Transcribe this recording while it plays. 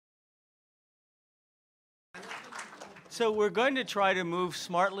So we're going to try to move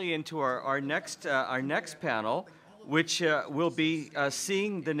smartly into our next panel, which will be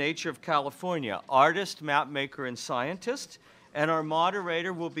Seeing the Nature of California, Artist, Mapmaker, and Scientist. And our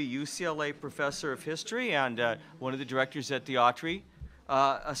moderator will be UCLA Professor of History and one of the directors at the Autry,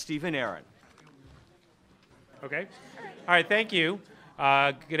 Stephen Aaron. Okay. All right, thank you.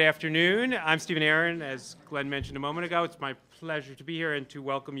 Good afternoon. I'm Stephen Aaron. As Glenn mentioned a moment ago, it's my pleasure to be here and to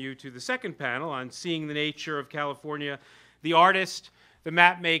welcome you to the second panel on Seeing the Nature of California, the Artist, the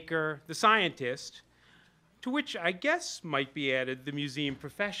Mapmaker, the Scientist, to which I guess might be added the Museum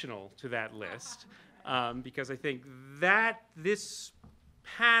Professional to that list, because I think that this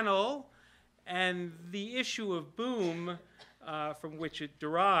panel and the issue of boom from which it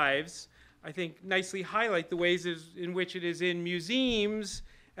derives, I think nicely highlight the ways in which it is in museums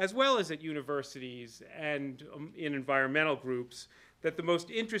as well as at universities and in environmental groups that the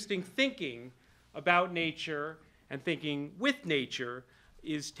most interesting thinking about nature and thinking with nature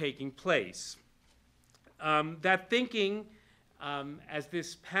is taking place. That thinking, as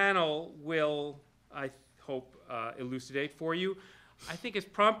this panel will, I hope, elucidate for you, I think has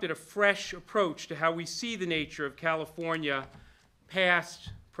prompted a fresh approach to how we see the nature of California, past,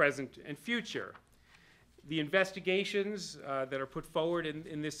 present, and future. The investigations that are put forward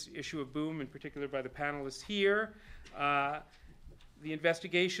in this issue of Boom, in particular by the panelists here, the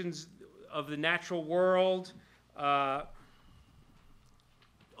investigations of the natural world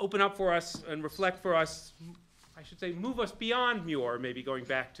open up for us and reflect for us, I should say, move us beyond Muir, maybe going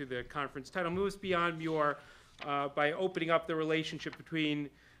back to the conference title, move us beyond Muir by opening up the relationship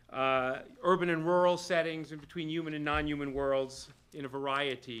between urban and rural settings and between human and non-human worlds in a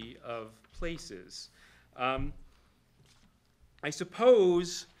variety of places. I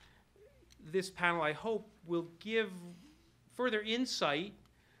suppose this panel, I hope, will give further insight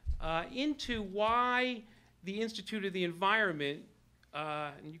into why the Institute of the Environment,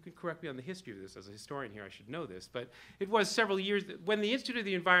 and you can correct me on the history of this, as a historian here I should know this, but it was several years, when the Institute of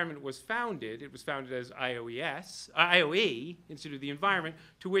the Environment was founded, it was founded as IOE, Institute of the Environment,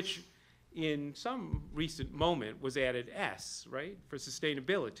 to which in some recent moment was added S, right, for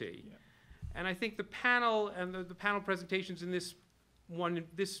sustainability. Yeah. And I think the panel and the panel presentations in this one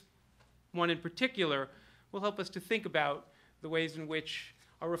in particular will help us to think about the ways in which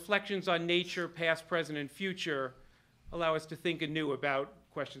our reflections on nature, past, present, and future allow us to think anew about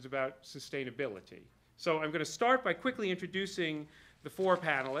questions about sustainability. So I'm going to start by quickly introducing the four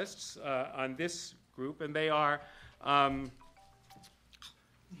panelists on this group, and they are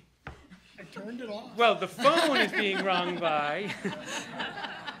I turned it off. well, the phone is being rung by.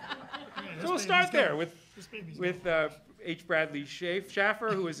 So we'll start there with H. Bradley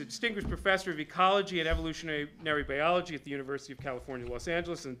Shaffer, who is a distinguished professor of ecology and evolutionary biology at the University of California, Los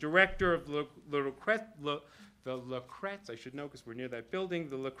Angeles, and director of the Lacretz, I should know because we're near that building,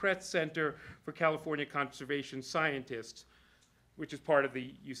 the Lacretz Center for California Conservation Scientists, which is part of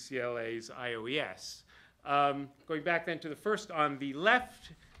the UCLA's IOES. Going back then to the first on the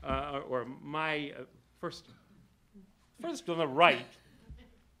left, or my first on the right,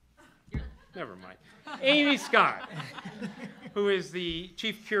 never mind. Amy Scott, who is the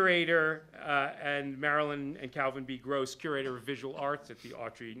chief curator and Marilyn and Calvin B. Gross curator of visual arts at the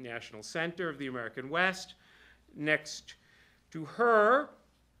Autry National Center of the American West. Next to her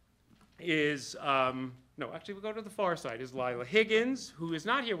is, no, actually we'll go to the far side, is Lila Higgins, who is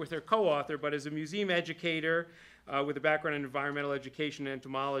not here with her co-author, but is a museum educator with a background in environmental education and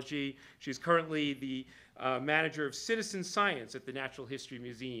entomology. She's currently the manager of citizen science at the Natural History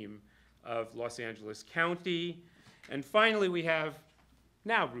Museum of Los Angeles County. And finally, we have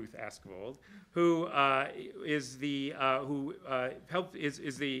now Ruth Askevold, who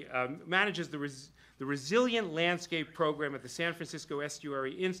manages the Resilient Landscape Program at the San Francisco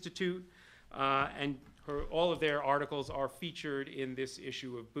Estuary Institute, and all of their articles are featured in this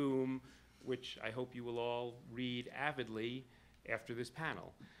issue of Boom, which I hope you will all read avidly after this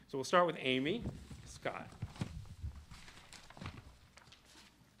panel. So we'll start with Amy Scott.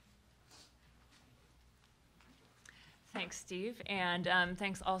 Thanks, Steve, and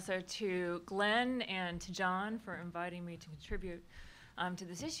thanks also to Glenn and to John for inviting me to contribute to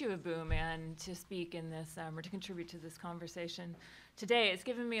this issue of Boom and to speak in this, or to contribute to this conversation today. It's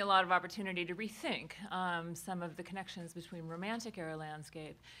given me a lot of opportunity to rethink some of the connections between Romantic era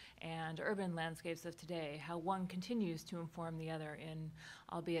landscape and urban landscapes of today, how one continues to inform the other in,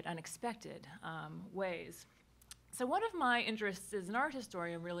 albeit unexpected, ways. So one of my interests as an art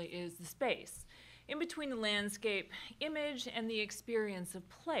historian really is the space in between the landscape image and the experience of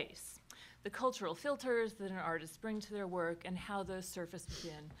place, the cultural filters that an artist brings to their work and how those surface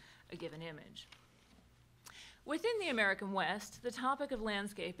within a given image. Within the American West, the topic of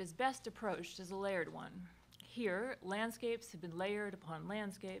landscape is best approached as a layered one. Here, landscapes have been layered upon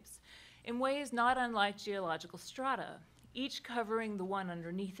landscapes in ways not unlike geological strata, each covering the one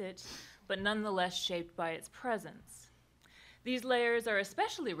underneath it, but nonetheless shaped by its presence. These layers are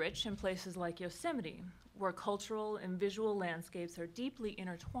especially rich in places like Yosemite, where cultural and visual landscapes are deeply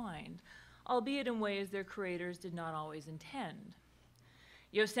intertwined, albeit in ways their creators did not always intend.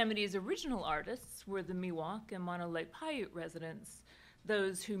 Yosemite's original artists were the Miwok and Mono Lake Paiute residents,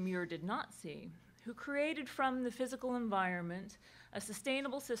 those who Muir did not see, who created from the physical environment a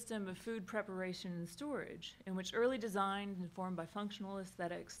sustainable system of food preparation and storage, in which early design, informed by functional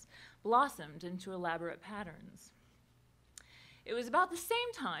aesthetics, blossomed into elaborate patterns. It was about the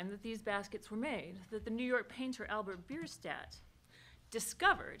same time that these baskets were made that the New York painter Albert Bierstadt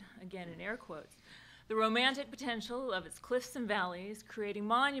discovered, again in air quotes, the romantic potential of its cliffs and valleys, creating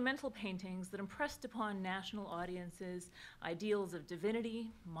monumental paintings that impressed upon national audiences ideals of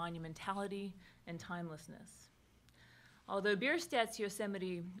divinity, monumentality, and timelessness. Although Bierstadt's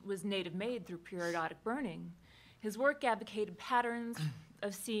Yosemite was native-made through periodic burning, his work advocated patterns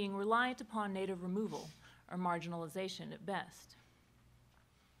of seeing reliant upon native removal, or marginalization at best.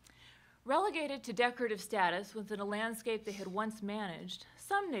 Relegated to decorative status within a landscape they had once managed,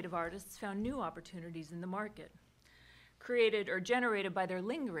 some native artists found new opportunities in the market, created or generated by their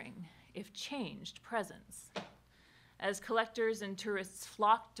lingering, if changed, presence. As collectors and tourists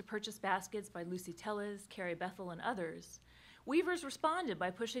flocked to purchase baskets by Lucy Tellez, Carrie Bethel, and others, weavers responded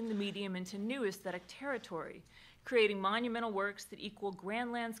by pushing the medium into new aesthetic territory, creating monumental works that equal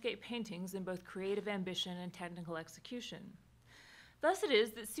grand landscape paintings in both creative ambition and technical execution. Thus it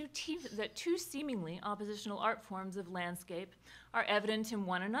is that two seemingly oppositional art forms of landscape are evident in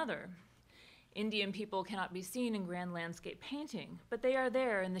one another. Indian people cannot be seen in grand landscape painting, but they are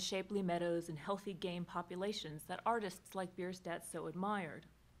there in the shapely meadows and healthy game populations that artists like Bierstadt so admired.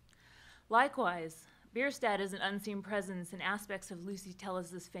 Likewise, Bierstadt is an unseen presence in aspects of Lucy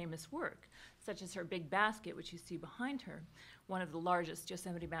Tellez's famous work, such as her big basket, which you see behind her, one of the largest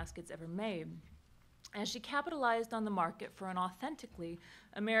Yosemite baskets ever made, as she capitalized on the market for an authentically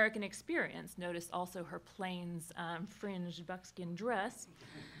American experience. Notice also her plains fringed buckskin dress,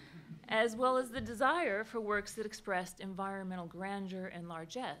 as well as the desire for works that expressed environmental grandeur and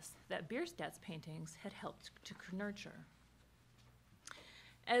largesse that Bierstadt's paintings had helped to nurture.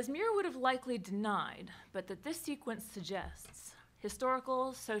 As Muir would have likely denied, but that this sequence suggests,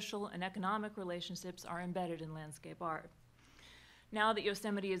 historical, social, and economic relationships are embedded in landscape art. Now that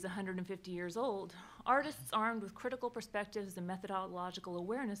Yosemite is 150 years old, artists armed with critical perspectives and methodological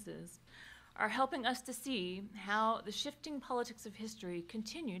awarenesses are helping us to see how the shifting politics of history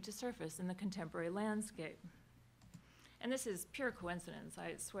continue to surface in the contemporary landscape. And this is pure coincidence,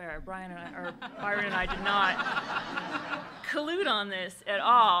 I swear. Byron and I did not collude on this at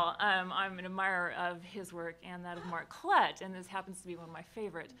all. I'm an admirer of his work and that of Mark Klett, and this happens to be one of my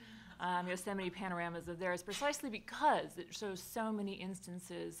favorite Yosemite panoramas of theirs, precisely because it shows so many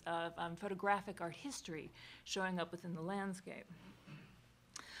instances of photographic art history showing up within the landscape.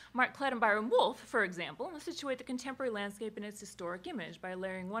 Mark Klett and Byron Wolfe, for example, situate the contemporary landscape in its historic image by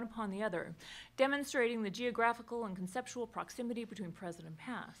layering one upon the other, demonstrating the geographical and conceptual proximity between present and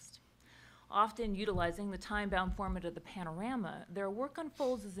past. Often utilizing the time-bound format of the panorama, their work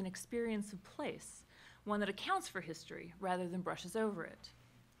unfolds as an experience of place, one that accounts for history rather than brushes over it.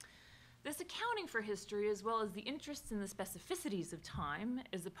 This accounting for history, as well as the interests in the specificities of time,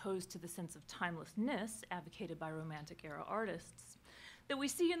 as opposed to the sense of timelessness advocated by Romantic-era artists, that we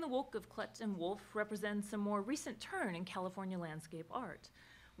see in the work of Klett and Wolfe represents a more recent turn in California landscape art,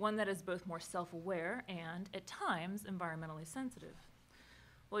 one that is both more self-aware and, at times, environmentally sensitive.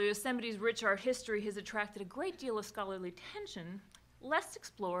 While Yosemite's rich art history has attracted a great deal of scholarly attention, less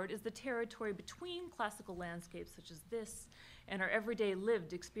explored is the territory between classical landscapes such as this and our everyday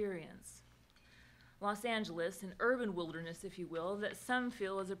lived experience. Los Angeles, an urban wilderness, if you will, that some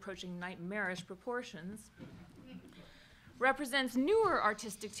feel is approaching nightmarish proportions, represents newer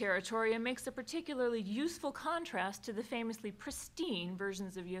artistic territory and makes a particularly useful contrast to the famously pristine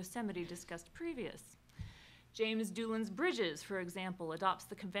versions of Yosemite discussed previous. James Doolan's Bridges, for example, adopts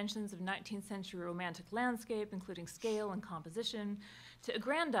the conventions of 19th century romantic landscape, including scale and composition, to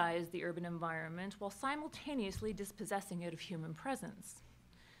aggrandize the urban environment while simultaneously dispossessing it of human presence.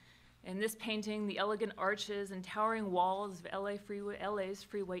 In this painting, the elegant arches and towering walls of LA's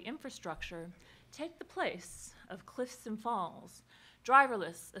freeway infrastructure take the place of cliffs and falls.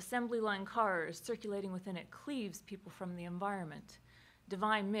 Driverless assembly line cars circulating within it cleaves people from the environment.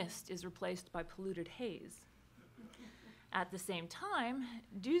 Divine mist is replaced by polluted haze. At the same time,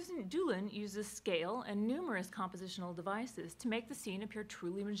 Dulin uses scale and numerous compositional devices to make the scene appear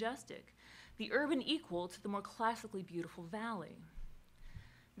truly majestic, the urban equal to the more classically beautiful valley.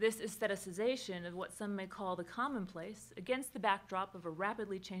 This aestheticization of what some may call the commonplace against the backdrop of a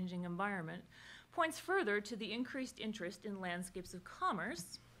rapidly changing environment points further to the increased interest in landscapes of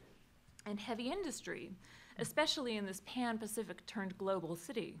commerce and heavy industry, especially in this pan-Pacific turned global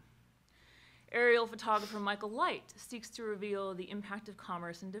city. Aerial photographer Michael Light seeks to reveal the impact of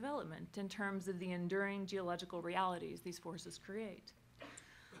commerce and development in terms of the enduring geological realities these forces create.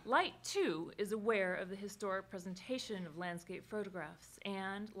 Light, too, is aware of the historic presentation of landscape photographs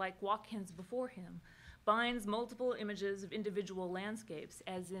and, like Watkins before him, binds multiple images of individual landscapes,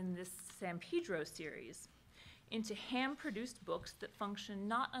 as in this San Pedro series, into hand-produced books that function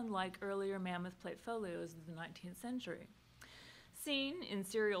not unlike earlier mammoth plate folios of the 19th century. Seen in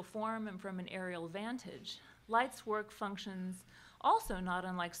serial form and from an aerial vantage, Light's work functions also not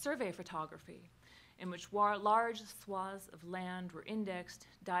unlike survey photography, in which large swaths of land were indexed,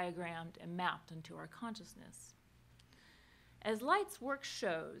 diagrammed, and mapped into our consciousness. As Light's work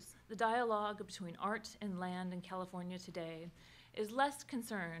shows, the dialogue between art and land in California today is less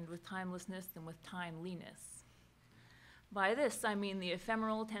concerned with timelessness than with timeliness. By this, I mean the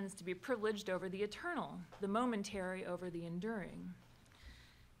ephemeral tends to be privileged over the eternal, the momentary over the enduring.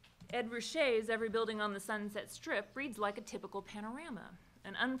 Ed Ruscha's Every Building on the Sunset Strip reads like a typical panorama,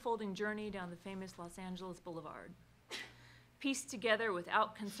 an unfolding journey down the famous Los Angeles Boulevard. Pieced together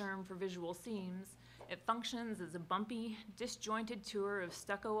without concern for visual seams, it functions as a bumpy, disjointed tour of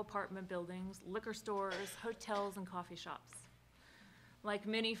stucco apartment buildings, liquor stores, hotels, and coffee shops. Like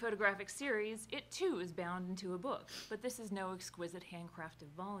many photographic series, it too is bound into a book, but this is no exquisite handcrafted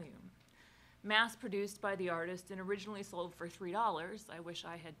volume. Mass-produced by the artist and originally sold for $3, I wish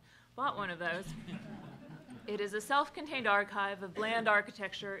I had bought one of those, it is a self-contained archive of bland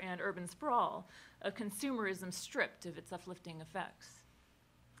architecture and urban sprawl, a consumerism stripped of its uplifting effects.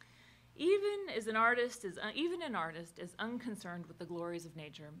 Even an artist as unconcerned with the glories of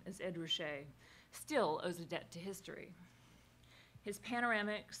nature as Ed Ruscha still owes a debt to history. His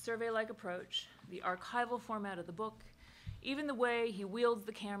panoramic, survey-like approach, the archival format of the book, even the way he wields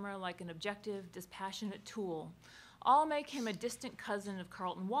the camera like an objective, dispassionate tool, all make him a distant cousin of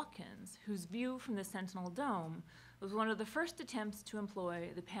Carlton Watkins, whose view from the Sentinel Dome was one of the first attempts to employ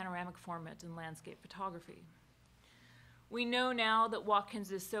the panoramic format in landscape photography. We know now that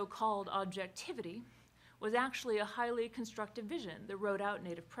Watkins' so-called objectivity was actually a highly constructive vision that wrote out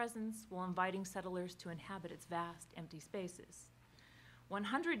native presence while inviting settlers to inhabit its vast, empty spaces.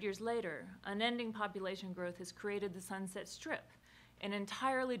 100 years later, unending population growth has created the Sunset Strip, an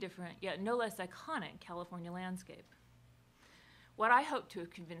entirely different, yet no less iconic California landscape. What I hope to have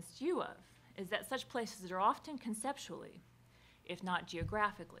convinced you of is that such places are often conceptually, if not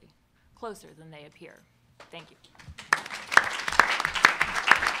geographically, closer than they appear. Thank you.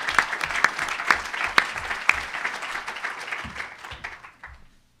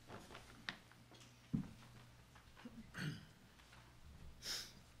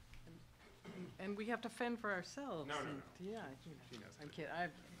 And we have to fend for ourselves. No. Yeah, She knows. I'm kidding.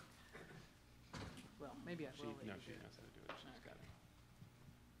 Well, maybe I will. No, she knows how to do it. She's got it.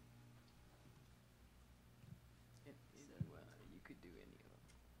 You could do any of them.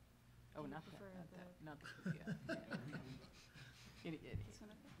 Oh, not that. Yeah. Any. This one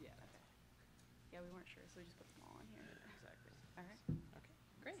up there? Yeah. Yeah, we weren't sure, so we just put them all on here. Exactly. All right. Okay,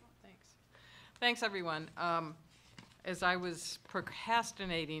 great, thanks. Thanks, everyone. As I was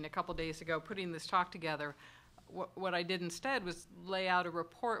procrastinating a couple days ago, putting this talk together, what I did instead was lay out a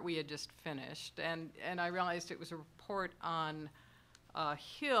report we had just finished, and I realized it was a report on a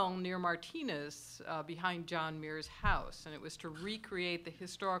hill near Martinez behind John Muir's house, and it was to recreate the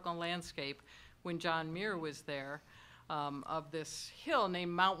historical landscape when John Muir was there. Of this hill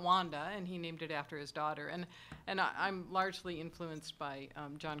named Mount Wanda, and he named it after his daughter. And I'm largely influenced by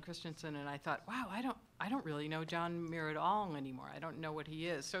John Christensen, and I thought, wow, I don't really know John Muir at all anymore. I don't know what he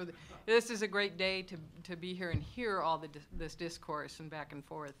is. So this is a great day to be here and hear all this discourse and back and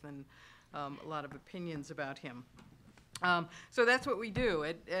forth and a lot of opinions about him. So that's what we do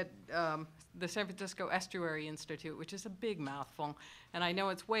at the San Francisco Estuary Institute, which is a big mouthful. And I know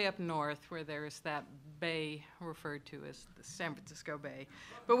it's way up north where there's that bay referred to as the San Francisco Bay.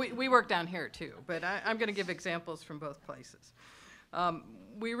 But we work down here too. But I'm going to give examples from both places.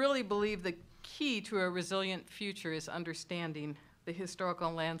 We really believe the key to a resilient future is understanding the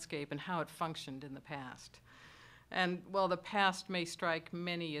historical landscape and how it functioned in the past. And while the past may strike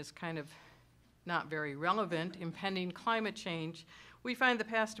many as kind of not very relevant, impending climate change, we find the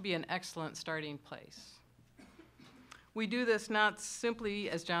past to be an excellent starting place. We do this not simply,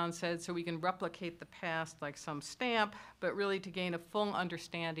 as John said, so we can replicate the past like some stamp, but really to gain a full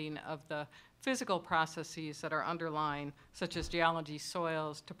understanding of the physical processes that are underlying, such as geology,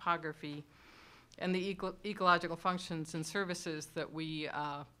 soils, topography, and the ecological functions and services that we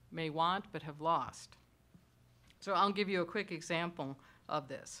may want but have lost. So I'll give you a quick example of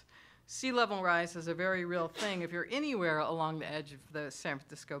this. Sea level rise is a very real thing. If you're anywhere along the edge of the San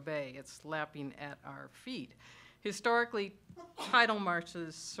Francisco Bay, it's lapping at our feet. Historically, tidal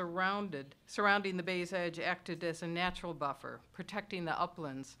marshes surrounding the bay's edge acted as a natural buffer, protecting the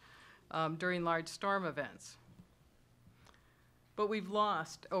uplands during large storm events. But we've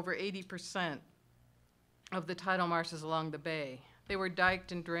lost over 80% of the tidal marshes along the bay. They were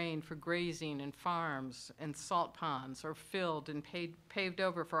diked and drained for grazing and farms and salt ponds, or filled and paved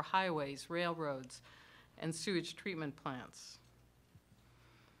over for highways, railroads, and sewage treatment plants.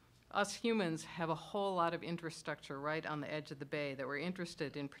 Us humans have a whole lot of infrastructure right on the edge of the bay that we're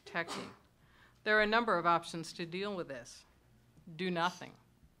interested in protecting. There are a number of options to deal with this. Do nothing.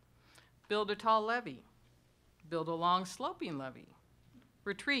 Build a tall levee. Build a long sloping levee.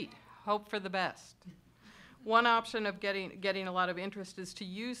 Retreat. Hope for the best. One option of getting a lot of interest is to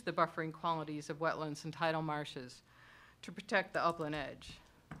use the buffering qualities of wetlands and tidal marshes to protect the upland edge.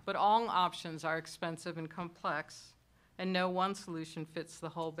 But all options are expensive and complex, and no one solution fits the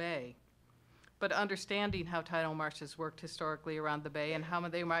whole bay. But understanding how tidal marshes worked historically around the bay and how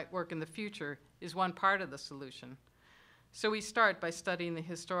they might work in the future is one part of the solution. So we start by studying the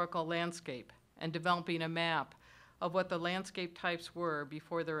historical landscape and developing a map of what the landscape types were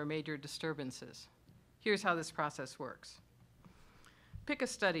before there were major disturbances. Here's how this process works. Pick a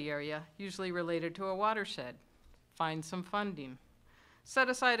study area, usually related to a watershed. Find some funding. Set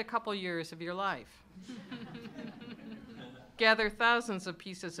aside a couple years of your life. Gather thousands of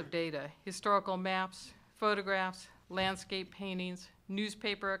pieces of data, historical maps, photographs, landscape paintings,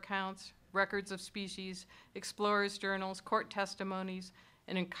 newspaper accounts, records of species, explorers' journals, court testimonies,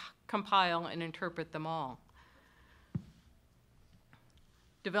 and compile and interpret them all.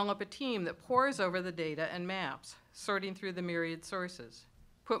 Develop a team that pores over the data and maps, sorting through the myriad sources.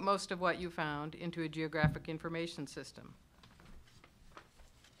 Put most of what you found into a geographic information system.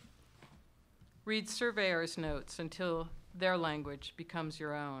 Read surveyors' notes until their language becomes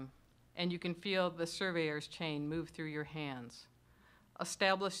your own, and you can feel the surveyor's chain move through your hands.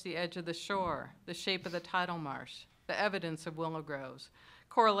 Establish the edge of the shore, the shape of the tidal marsh, the evidence of willow groves.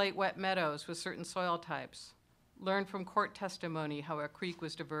 Correlate wet meadows with certain soil types. Learn from court testimony how a creek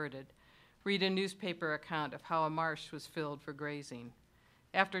was diverted. Read a newspaper account of how a marsh was filled for grazing.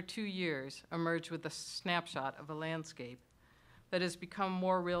 After 2 years, emerge with a snapshot of a landscape that has become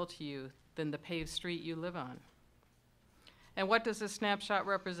more real to you than the paved street you live on. And what does this snapshot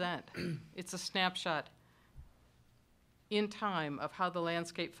represent? It's a snapshot in time of how the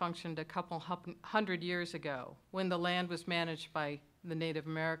landscape functioned a couple hundred years ago, when the land was managed by the Native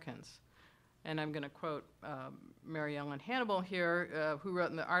Americans. And I'm going to quote Mary Ellen Hannibal here, who wrote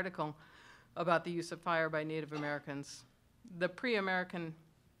in the article about the use of fire by Native Americans. The pre-American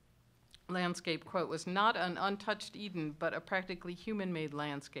landscape, quote, was not an untouched Eden, but a practically human-made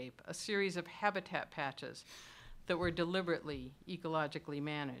landscape, a series of habitat patches that were deliberately ecologically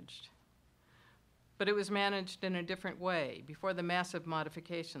managed. But it was managed in a different way before the massive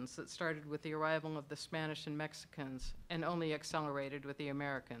modifications that started with the arrival of the Spanish and Mexicans and only accelerated with the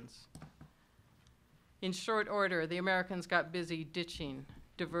Americans. In short order, the Americans got busy ditching,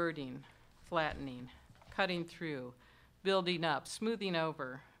 diverting, flattening, cutting through, building up, smoothing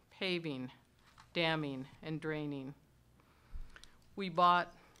over, paving, damming, and draining. We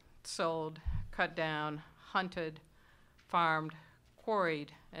bought, sold, cut down, hunted, farmed,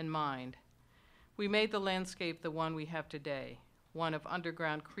 quarried, and mined. We made the landscape the one we have today, one of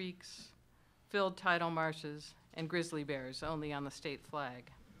underground creeks, filled tidal marshes, and grizzly bears only on the state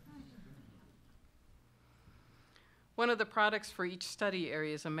flag. One of the products for each study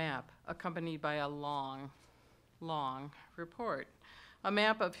area is a map, accompanied by a long, long report. A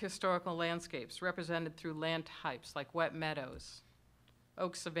map of historical landscapes represented through land types like wet meadows,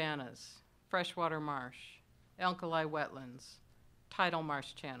 oak savannas, freshwater marsh, alkali wetlands, tidal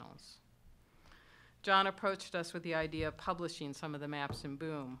marsh channels. John approached us with the idea of publishing some of the maps in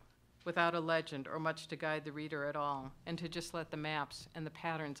Boom, without a legend or much to guide the reader at all, and to just let the maps and the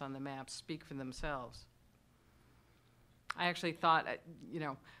patterns on the maps speak for themselves. I actually thought,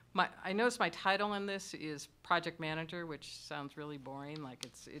 I noticed my title in this is Project Manager, which sounds really boring. Like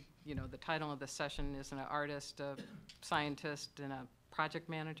the title of the session isn't an artist, a scientist, and a project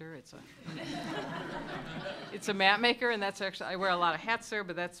manager. It's a map maker, and that's actually, I wear a lot of hats there,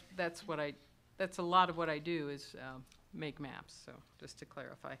 but that's a lot of what I do is make maps, so just to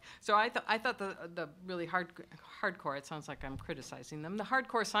clarify. So I thought the really hardcore, it sounds like I'm criticizing them, the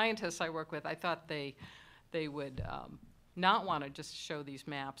hardcore scientists I work with, I thought they would not want to just show these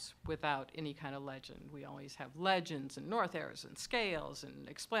maps without any kind of legend. We always have legends and north arrows and scales and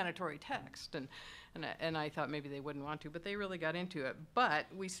explanatory text, and I thought maybe they wouldn't want to, but they really got into it. But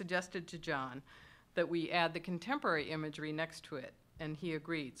we suggested to John that we add the contemporary imagery next to it, and he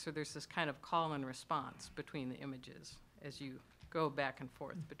agreed. So there's this kind of call and response between the images as you go back and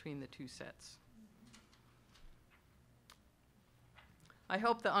forth between the two sets. I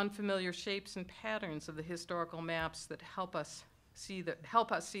hope the unfamiliar shapes and patterns of the historical maps that help us see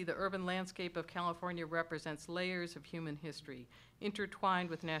the urban landscape of California represents layers of human history intertwined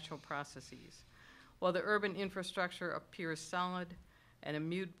with natural processes. While the urban infrastructure appears solid and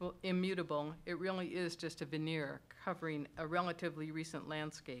immutable, it really is just a veneer covering a relatively recent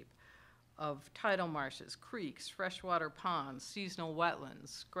landscape of tidal marshes, creeks, freshwater ponds, seasonal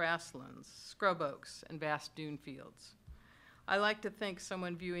wetlands, grasslands, scrub oaks, and vast dune fields. I like to think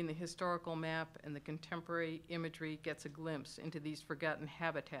someone viewing the historical map and the contemporary imagery gets a glimpse into these forgotten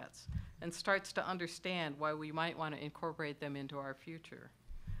habitats and starts to understand why we might want to incorporate them into our future.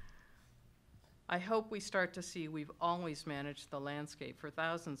 I hope we start to see we've always managed the landscape for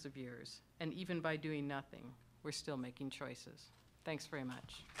thousands of years, and even by doing nothing, we're still making choices. Thanks very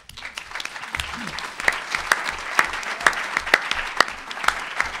much.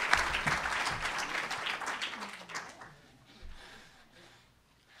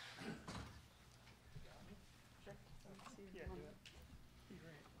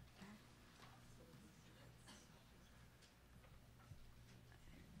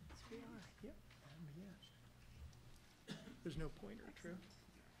 There's no pointer, true?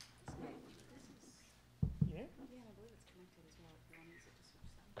 Yeah? Yeah, and I believe it's connected as well if you want to use it to switch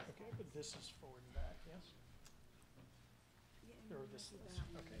sides. Okay, but this is forward and back, yes? Yeah, and Or you this can is,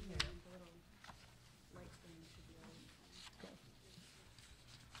 see that, okay, and yeah. then the little light thing should be already.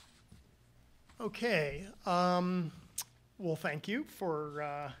 Okay, well, thank you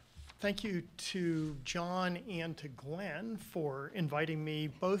thank you to John and to Glenn for inviting me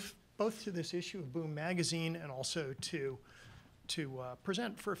both to this issue of Boom Magazine and also to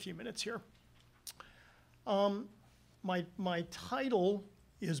present for a few minutes here. My title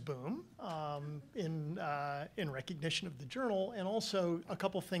is Boom in recognition of the journal, and also a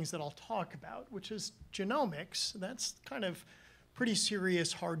couple things that I'll talk about, which is genomics. That's kind of pretty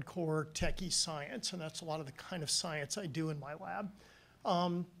serious, hardcore, techie science, and that's a lot of the kind of science I do in my lab.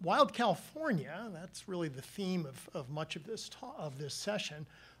 Wild California, that's really the theme of much of this session,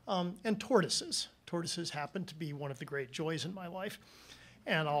 and tortoises. Tortoises happen to be one of the great joys in my life,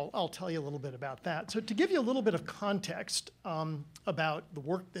 and I'll tell you a little bit about that. So to give you a little bit of context about the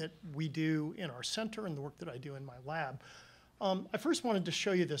work that we do in our center and the work that I do in my lab, I first wanted to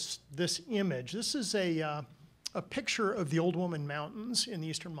show you this image. This is a picture of the Old Woman Mountains in the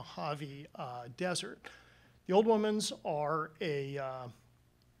eastern Mojave Desert. The Old Womans are a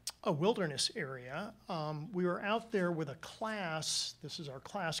wilderness area. We were out there with a class. This is our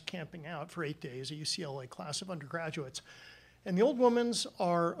class camping out for 8 days, a UCLA class of undergraduates. And the Old Womans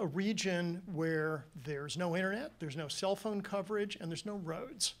are a region where there's no internet, there's no cell phone coverage, and there's no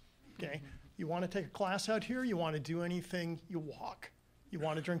roads, okay? You want to take a class out here, you want to do anything, you walk. You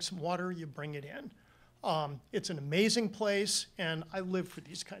want to drink some water, you bring it in. It's an amazing place, and I live for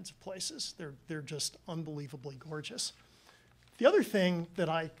these kinds of places. They're just unbelievably gorgeous. The other thing that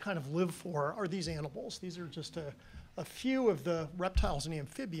I kind of live for are these animals. These are just a few of the reptiles and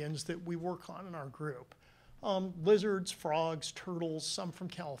amphibians that we work on in our group. Lizards, frogs, turtles, some from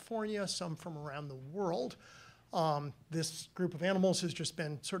California, some from around the world. This group of animals has just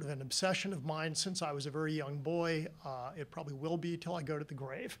been sort of an obsession of mine since I was a very young boy. It probably will be till I go to the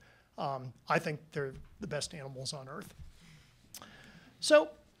grave. I think they're the best animals on Earth. So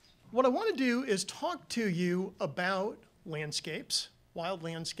what I want to do is talk to you about landscapes, wild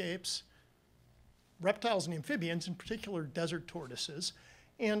landscapes, reptiles and amphibians, in particular desert tortoises,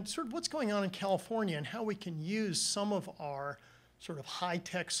 and sort of what's going on in California and how we can use some of our sort of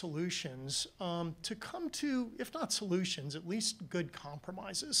high-tech solutions to come to, if not solutions, at least good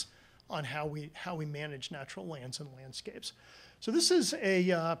compromises on how we manage natural lands and landscapes. So this is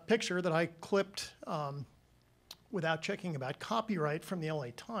a picture that I clipped without checking about copyright from the LA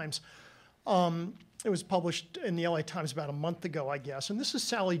Times. It was published in the LA Times about a month ago, I guess. And this is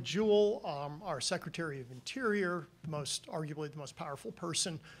Sally Jewell, our Secretary of Interior, arguably the most powerful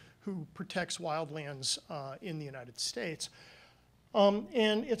person who protects wildlands in the United States. And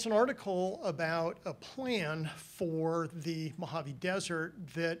it's an article about a plan for the Mojave Desert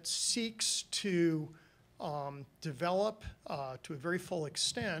that seeks to develop to a very full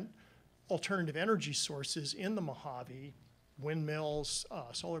extent alternative energy sources in the Mojave, windmills,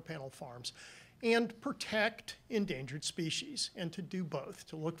 solar panel farms, and protect endangered species, and to do both,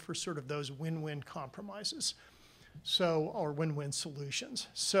 to look for sort of those win-win compromises, or win-win solutions.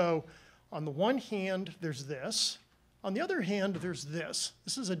 So on the one hand, there's this. On the other hand, there's this.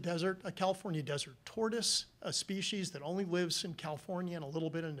 This is a California desert tortoise, a species that only lives in California and a little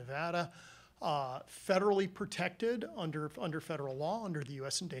bit in Nevada, federally protected under federal law, under the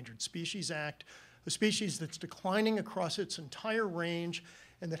U.S. Endangered Species Act, a species that's declining across its entire range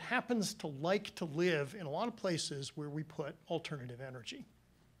and that happens to like to live in a lot of places where we put alternative energy.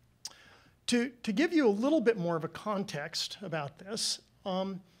 To give you a little bit more of a context about this,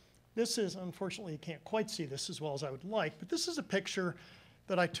 this is, unfortunately, you can't quite see this as well as I would like, but this is a picture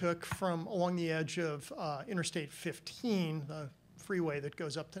that I took from along the edge of Interstate 15, the freeway that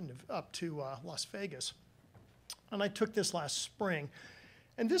goes up to Las Vegas. And I took this last spring.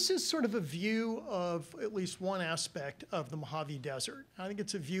 And this is sort of a view of at least one aspect of the Mojave Desert. I think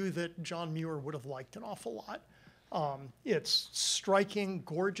it's a view that John Muir would have liked an awful lot. It's striking,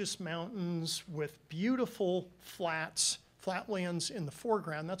 gorgeous mountains with beautiful flatlands in the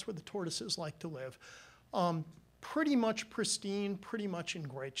foreground. That's where the tortoises like to live. Pretty much pristine, pretty much in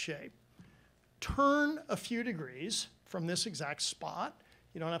great shape. Turn a few degrees from this exact spot.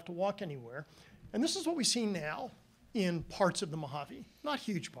 You don't have to walk anywhere. And this is what we see now in parts of the Mojave. Not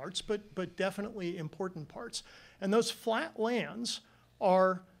huge parts, but definitely important parts. And those flat lands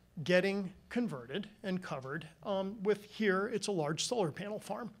are getting converted and covered with, here, it's a large solar panel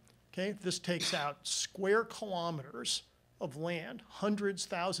farm. Okay, this takes out square kilometers of land, hundreds,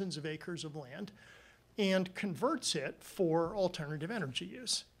 thousands of acres of land, and converts it for alternative energy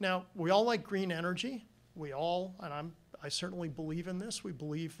use. Now, we all like green energy. We all, and I certainly believe in this, we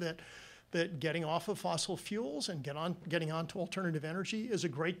believe that getting off of fossil fuels and getting onto alternative energy is a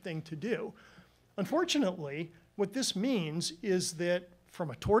great thing to do. Unfortunately, what this means is that from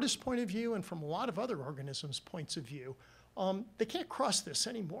a tortoise point of view and from a lot of other organisms' points of view, they can't cross this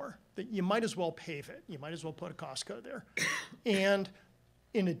anymore. That you might as well pave it. You might as well put a Costco there. And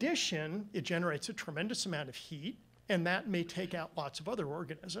in addition, it generates a tremendous amount of heat, and that may take out lots of other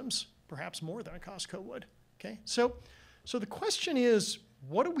organisms, perhaps more than a Costco would. Okay? So the question is,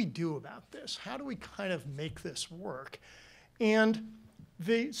 what do we do about this? How do we kind of make this work? And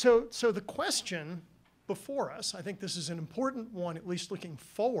so the question before us, I think this is an important one, at least looking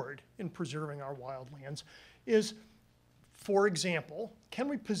forward in preserving our wildlands, is, for example, can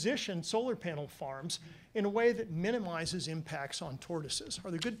we position solar panel farms in a way that minimizes impacts on tortoises?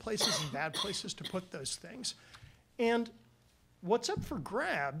 Are there good places and bad places to put those things? And what's up for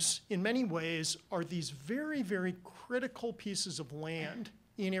grabs, in many ways, are these very, very critical pieces of land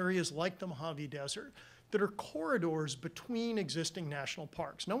in areas like the Mojave Desert that are corridors between existing national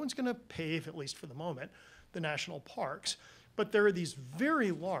parks. No one's going to pave, at least for the moment, the national parks, but there are these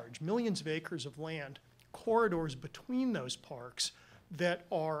very large, millions of acres of land, corridors between those parks that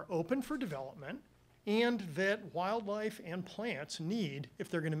are open for development and that wildlife and plants need if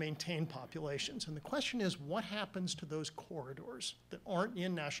they're going to maintain populations. And the question is, what happens to those corridors that aren't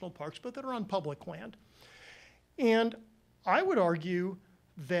in national parks but that are on public land? And I would argue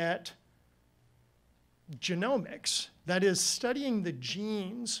that genomics, that is studying the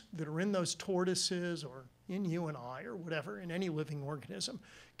genes that are in those tortoises or in you and I or whatever, in any living organism,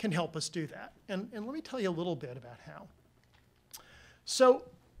 can help us do that. And let me tell you a little bit about how. So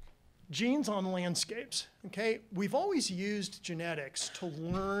genes on landscapes, okay? We've always used genetics to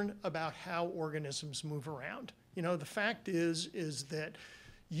learn about how organisms move around. You know, the fact is that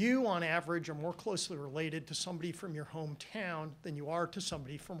you, on average, are more closely related to somebody from your hometown than you are to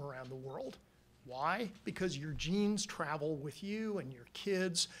somebody from around the world. Why? Because your genes travel with you and your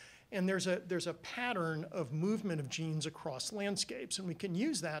kids, and there's a pattern of movement of genes across landscapes, and we can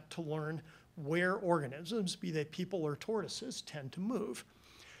use that to learn where organisms, be they people or tortoises, tend to move.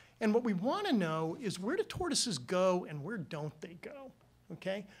 And what we want to know is, where do tortoises go and where don't they go,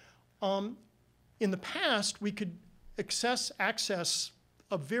 okay? In the past, we could access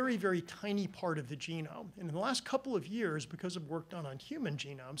a very, very tiny part of the genome. And in the last couple of years, because of work done on human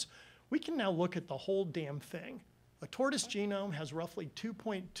genomes, we can now look at the whole damn thing. A tortoise genome has roughly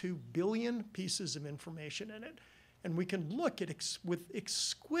 2.2 billion pieces of information in it. And we can look at with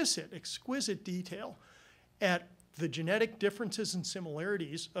exquisite detail at the genetic differences and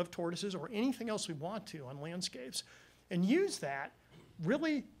similarities of tortoises or anything else we want to on landscapes, and use that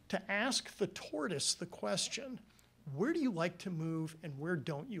really to ask the tortoise the question, where do you like to move and where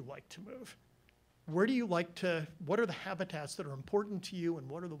don't you like to move? Where do you like to, what are the habitats that are important to you and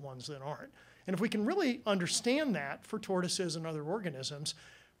what are the ones that aren't? And if we can really understand that for tortoises and other organisms,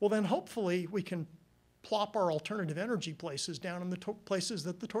 well then hopefully we can plop our alternative energy places down in the places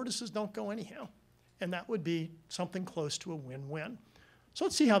that the tortoises don't go anyhow. And that would be something close to a win-win. So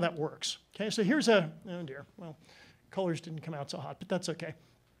let's see how that works. Okay, so here's oh dear, well, colors didn't come out so hot, but that's okay.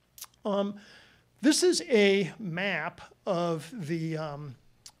 This is a map of the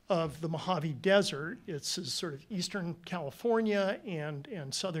Mojave Desert. It's sort of eastern California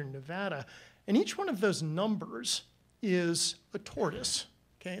and southern Nevada. And each one of those numbers is a tortoise.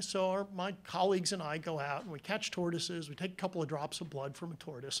 Okay, so my colleagues and I go out and we catch tortoises. We take a couple of drops of blood from a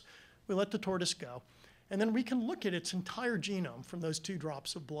tortoise. We let the tortoise go. And then we can look at its entire genome from those 2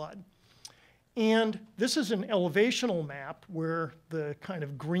 drops of blood. And this is an elevational map where the kind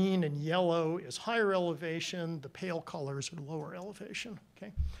of green and yellow is higher elevation, the pale colors are lower elevation,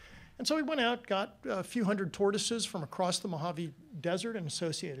 okay? And so we went out, got a few hundred tortoises from across the Mojave Desert and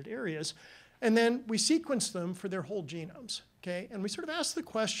associated areas, and then we sequenced them for their whole genomes, okay? And we sort of asked the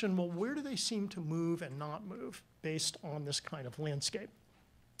question, well, where do they seem to move and not move based on this kind of landscape?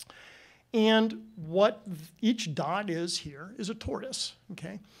 And what each dot is here is a tortoise,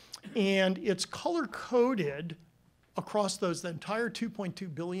 okay? And it's color-coded across the entire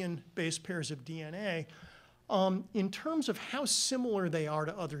 2.2 billion base pairs of DNA in terms of how similar they are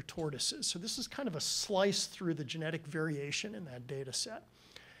to other tortoises. So this is kind of a slice through the genetic variation in that data set.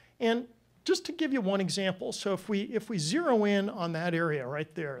 And just to give you one example, so if we zero in on that area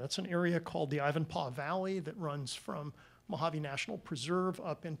right there, that's an area called the Ivanpah Valley that runs from Mojave National Preserve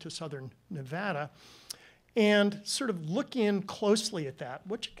up into southern Nevada, and sort of look in closely at that,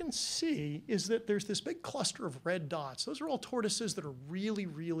 what you can see is that there's this big cluster of red dots. Those are all tortoises that are really,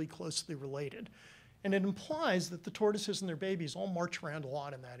 really closely related. And it implies that the tortoises and their babies all march around a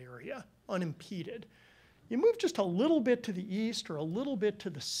lot in that area, unimpeded. You move just a little bit to the east or a little bit to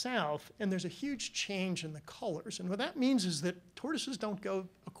the south, and there's a huge change in the colors. And what that means is that tortoises don't go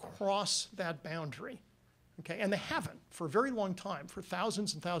across that boundary, okay? And they haven't for a very long time, for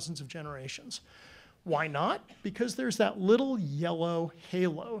thousands and thousands of generations. Why not? Because there's that little yellow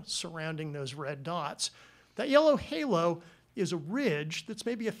halo surrounding those red dots. That yellow halo is a ridge that's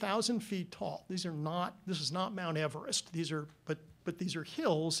maybe 1,000 feet tall. This is not Mount Everest. But these are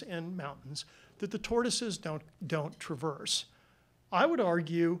hills and mountains that the tortoises don't traverse. I would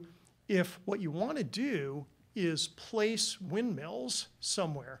argue if what you want to do is place windmills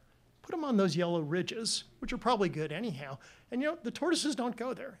somewhere, put them on those yellow ridges, which are probably good anyhow. And the tortoises don't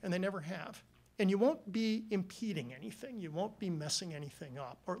go there, and they never have. And you won't be impeding anything. You won't be messing anything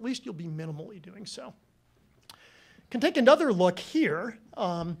up, or at least you'll be minimally doing so. Can take another look here.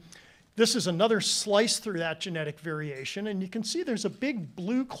 This is another slice through that genetic variation, and you can see there's a big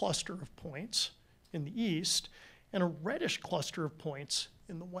blue cluster of points in the east and a reddish cluster of points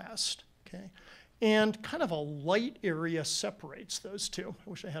in the west, okay? And kind of a light area separates those two. I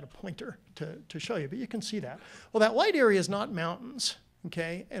wish I had a pointer to show you, but you can see that. Well, that light area is not mountains.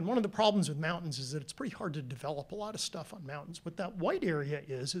 Okay, and one of the problems with mountains is that it's pretty hard to develop a lot of stuff on mountains. What that white area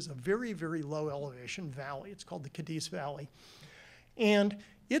is a very, very low elevation valley. It's called the Cadiz Valley. And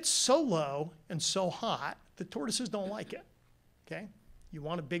it's so low and so hot that tortoises don't like it, okay? You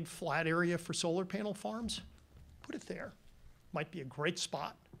want a big flat area for solar panel farms? Put it there. Might be a great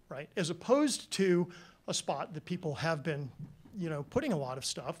spot, right? As opposed to a spot that people have been, putting a lot of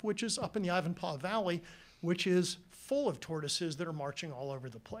stuff, which is up in the Ivanpah Valley, which is full of tortoises that are marching all over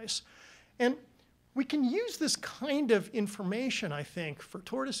the place. And we can use this kind of information, I think, for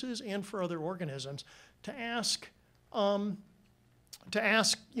tortoises and for other organisms to ask,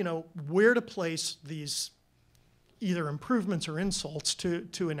 where to place these either improvements or insults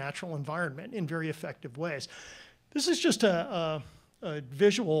to a natural environment in very effective ways. This is just a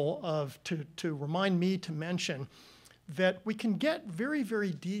visual to remind me to mention that we can get very,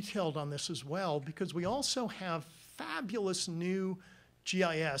 very detailed on this as well, because we also have fabulous new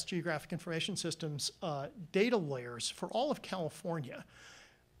GIS, Geographic Information Systems, data layers for all of California.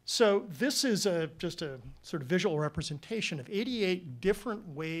 So this is just a sort of visual representation of 88 different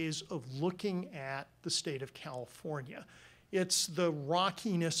ways of looking at the state of California. It's the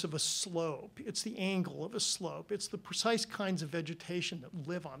rockiness of a slope. It's the angle of a slope. It's the precise kinds of vegetation that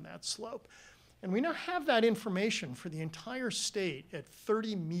live on that slope. And we now have that information for the entire state at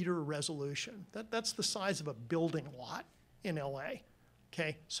 30-meter resolution. That's the size of a building lot in LA,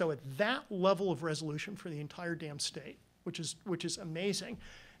 okay? So at that level of resolution for the entire damn state, which is amazing.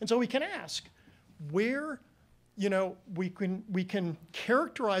 And so we can ask where, we can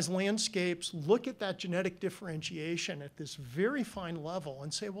characterize landscapes, look at that genetic differentiation at this very fine level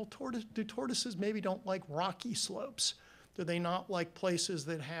and say, well, do tortoises maybe don't like rocky slopes? Do they not like places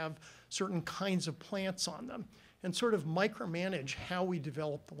that have certain kinds of plants on them? And sort of micromanage how we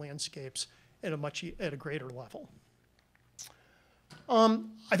develop the landscapes at a greater level.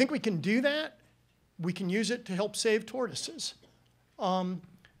 I think we can do that. We can use it to help save tortoises.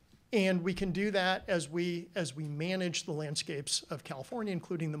 And we can do that as we manage the landscapes of California,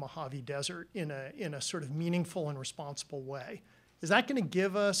 including the Mojave Desert, in a sort of meaningful and responsible way. Is that going to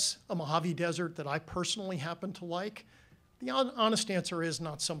give us a Mojave Desert that I personally happen to like? The honest answer is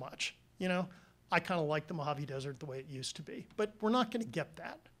not so much. You know, I kind of like the Mojave Desert the way it used to be, but we're not going to get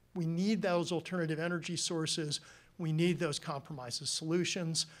that. We need those alternative energy sources. We need those compromises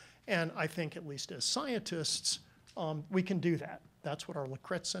solutions. And I think, at least as scientists, we can do that. That's what our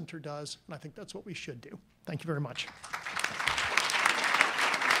LaCrette Center does, and I think that's what we should do. Thank you very much.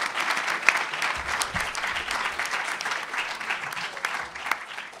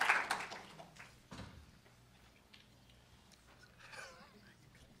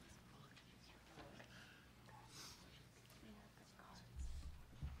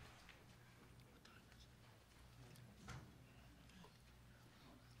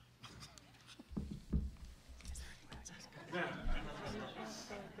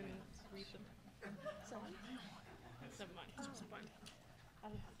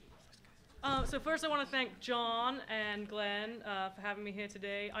 So first I want to thank John and Glenn for having me here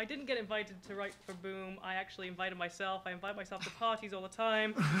today. I didn't get invited to write for Boom. I actually invited myself. I invite myself to parties all the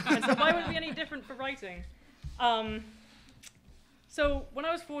time. And so why would it be any different for writing? So when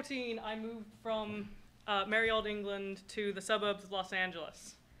I was 14, I moved from merry old England to the suburbs of Los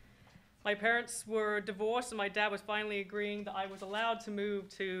Angeles. My parents were divorced, and my dad was finally agreeing that I was allowed to move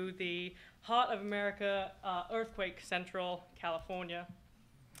to the heart of America, earthquake central California.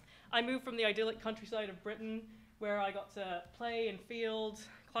 I moved from the idyllic countryside of Britain, where I got to play in fields,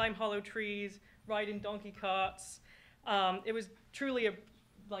 climb hollow trees, ride in donkey carts. It was truly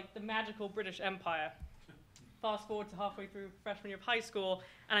like the magical British Empire. Fast forward to halfway through freshman year of high school,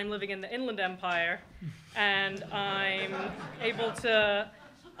 and I'm living in the Inland Empire, and I'm able to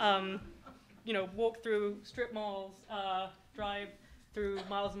walk through strip malls, drive through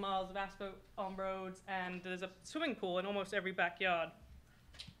miles and miles of asphalt on roads, and there's a swimming pool in almost every backyard.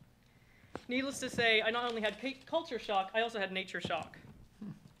 Needless to say, I not only had culture shock, I also had nature shock.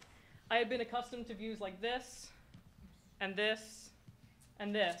 I had been accustomed to views like this, and this,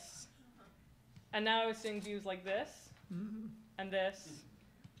 and this. And now I was seeing views like this, and this,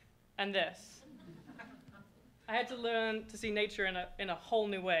 and this. I had to learn to see nature in a whole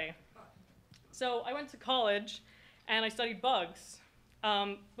new way. So I went to college, and I studied bugs.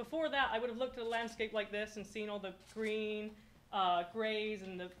 Before that, I would have looked at a landscape like this and seen all the green, grays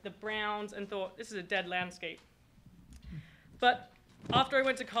and the browns and thought, this is a dead landscape. But after I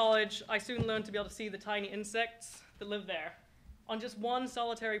went to college, I soon learned to be able to see the tiny insects that live there. On just one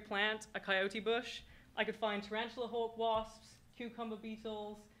solitary plant, a coyote bush, I could find tarantula hawk wasps, cucumber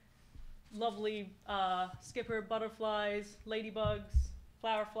beetles, lovely skipper butterflies, ladybugs,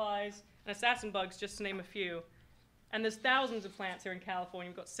 flower flies, and assassin bugs, just to name a few. And there's thousands of plants here in California.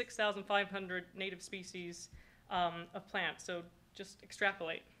 We've got 6,500 native species of plants, so just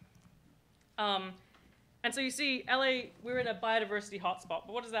extrapolate. And so you see, LA, we're in a biodiversity hotspot, but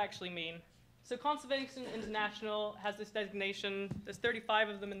what does that actually mean? So Conservation International has this designation. There's 35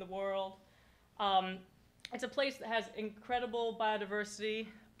 of them in the world. It's a place that has incredible biodiversity,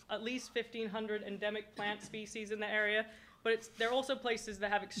 at least 1,500 endemic plant species in the area, but there are also places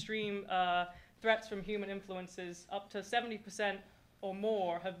that have extreme threats from human influences. Up to 70% or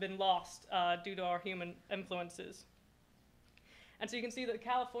more have been lost due to our human influences. And so you can see that the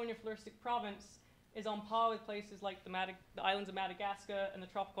California Floristic Province is on par with places like the islands of Madagascar and the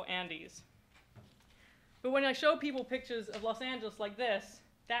tropical Andes. But when I show people pictures of Los Angeles like this,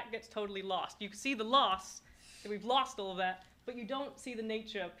 that gets totally lost. You can see the loss, that we've lost all of that, but you don't see the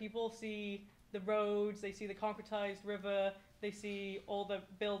nature. People see the roads, they see the concretized river, they see all the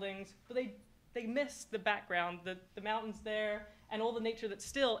buildings, but they miss the background, the mountains there, and all the nature that's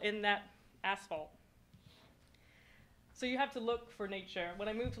still in that asphalt. So you have to look for nature. When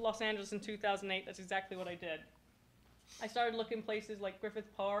I moved to Los Angeles in 2008, that's exactly what I did. I started looking places like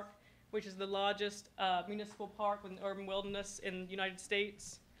Griffith Park, which is the largest municipal park with an urban wilderness in the United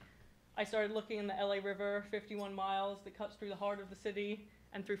States. I started looking in the LA River, 51 miles that cuts through the heart of the city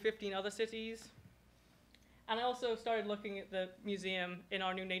and through 15 other cities. And I also started looking at the museum in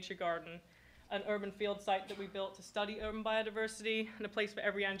our new nature garden, an urban field site that we built to study urban biodiversity and a place for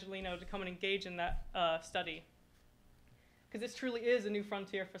every Angelino to come and engage in that study. Because this truly is a new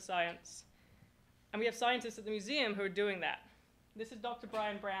frontier for science. And we have scientists at the museum who are doing that. This is Dr.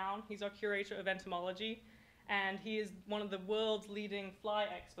 Brian Brown. He's our curator of entomology. and he is one of the world's leading fly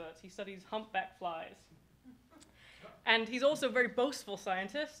experts. He studies humpback flies. And he's also a very boastful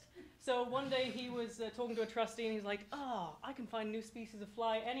scientist. So one day he was talking to a trustee, and he's like, oh, I can find new species of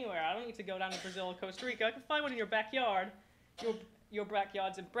fly anywhere. I don't need to go down to Brazil or Costa Rica. I can find one in your backyard. Your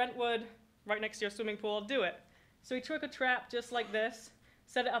backyard's in Brentwood, right next to your swimming pool. I'll do it. So he took a trap just like this,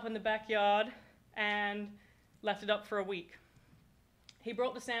 set it up in the backyard, and left it up for a week. He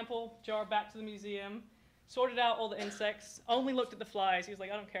brought the sample jar back to the museum, sorted out all the insects, only looked at the flies. He was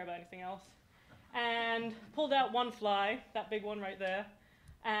like, I don't care about anything else. And pulled out one fly, that big one right there,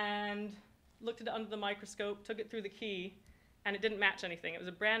 and looked at it under the microscope, took it through the key, and it didn't match anything. It was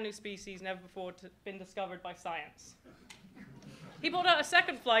a brand new species, never before been discovered by science. He pulled out a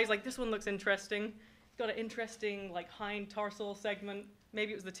second fly. He's like, this one looks interesting. It's got an interesting like hind tarsal segment.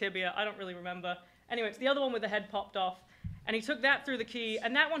 Maybe it was the tibia. I don't really remember. Anyway, it's the other one with the head popped off. And he took that through the key,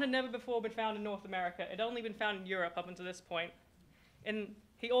 and that one had never before been found in North America. It had only been found in Europe up until this point. And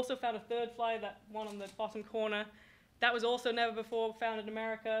he also found a third fly, that one on the bottom corner. That was also never before found in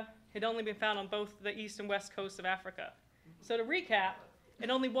America. It had only been found on both the east and west coasts of Africa. So to recap,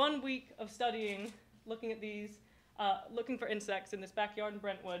 in only 1 week of studying, looking at these, looking for insects in this backyard in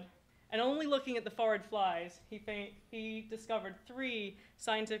Brentwood, and only looking at the forward flies, he discovered 3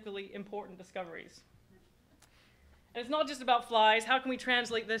 scientifically important discoveries. And it's not just about flies. How can we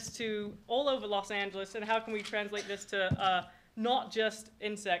translate this to all over Los Angeles, and how can we translate this to not just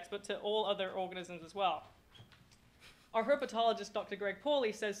insects, but to all other organisms as well? Our herpetologist, Dr. Greg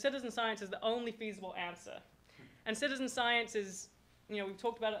Pauly, says citizen science is the only feasible answer. And citizen science is, we've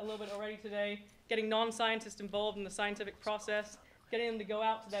talked about it a little bit already today, getting non-scientists involved in the scientific process, getting them to go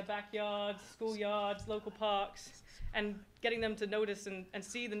out to their backyards, schoolyards, local parks, and getting them to notice and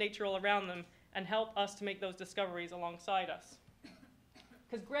see the nature all around them and help us to make those discoveries alongside us.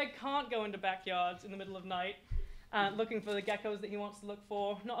 Because Greg can't go into backyards in the middle of night looking for the geckos that he wants to look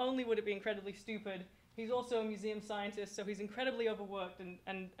for. Not only would it be incredibly stupid, he's also a museum scientist, so he's incredibly overworked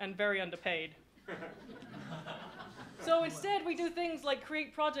and very underpaid. So instead, we do things like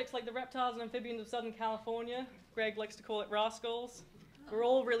create projects like the Reptiles and Amphibians of Southern California. Greg likes to call it Rascals. We're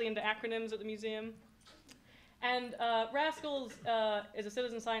all really into acronyms at the museum. And Rascals is a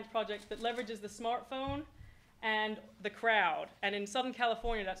citizen science project that leverages the smartphone and the crowd. And in Southern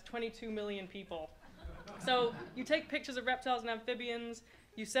California, that's 22 million people. So you take pictures of reptiles and amphibians,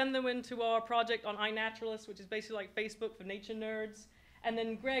 you send them into our project on iNaturalist, which is basically like Facebook for nature nerds. And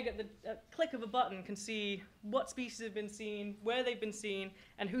then Greg, at the click of a button, can see what species have been seen, where they've been seen,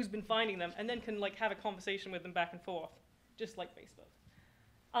 and who's been finding them, and then can like have a conversation with them back and forth, just like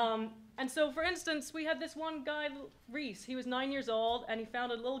Facebook. And so, for instance, we had this one guy, Reese. He was 9 years old, and he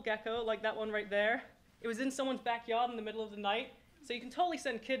found a little gecko like that one right there. It was in someone's backyard in the middle of the night. So you can totally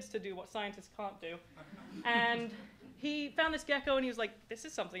send kids to do what scientists can't do. And he found this gecko, and he was like, this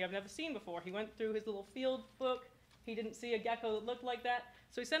is something I've never seen before. He went through his little field book. He didn't see a gecko that looked like that.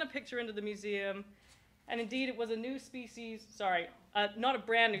 So he sent a picture into the museum. And indeed, it was a new species, not a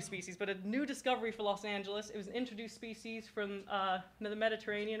brand new species, but a new discovery for Los Angeles. It was an introduced species from the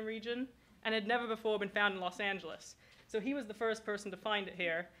Mediterranean region, and had never before been found in Los Angeles. So he was the first person to find it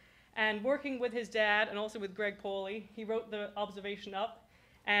here. And working with his dad, and also with Greg Pauly, he wrote the observation up.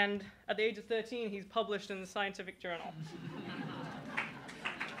 And at the age of 13, he's published in the Scientific Journal.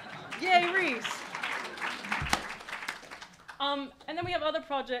 Yay, Reese! And then we have other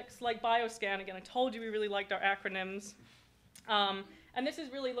projects like BioScan. Again, I told you we really liked our acronyms. And this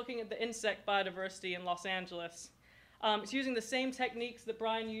is really looking at the insect biodiversity in Los Angeles. It's using the same techniques that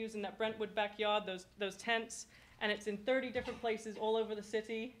Brian used in that Brentwood backyard, those tents, and it's in 30 different places all over the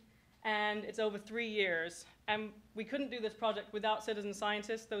city, and it's over 3 years. And we couldn't do this project without citizen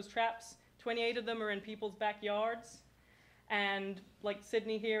scientists. Those traps, 28 of them are in people's backyards, and like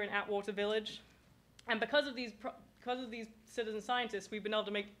Sydney here in Atwater Village. And because of these citizen scientists, we've been able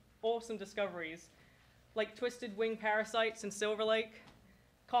to make awesome discoveries, like twisted wing parasites in Silver Lake,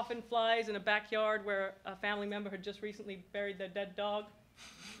 coffin flies in a backyard where a family member had just recently buried their dead dog,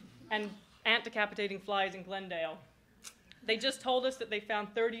 and ant decapitating flies in Glendale. They just told us that they found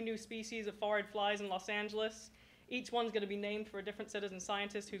 30 new species of forward flies in Los Angeles. Each one's going to be named for a different citizen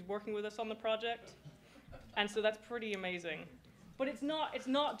scientist who's working with us on the project. And so that's pretty amazing. But it's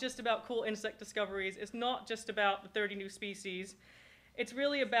not just about cool insect discoveries. It's not just about the 30 new species. It's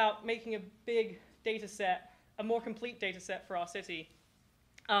really about making a big data set, a more complete data set for our city.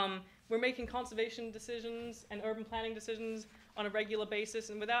 We're making conservation decisions and urban planning decisions on a regular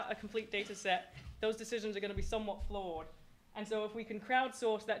basis, and without a complete data set, those decisions are going to be somewhat flawed. And so if we can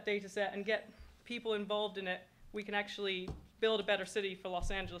crowdsource that data set and get people involved in it, we can actually build a better city for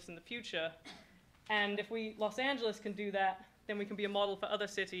Los Angeles in the future. And if Los Angeles can do that, then we can be a model for other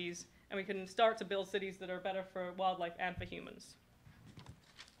cities, and we can start to build cities that are better for wildlife and for humans.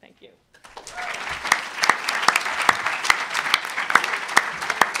 Thank you.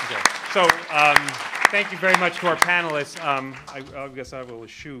 Okay. So thank you very much to our panelists. I guess I will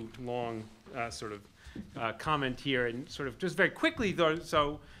eschew long sort of comment here, and sort of just very quickly, though,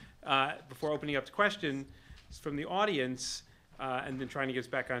 so before opening up to questions from the audience, and then trying to get us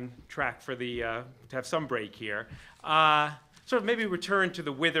back on track for the to have some break here. Sort of maybe return to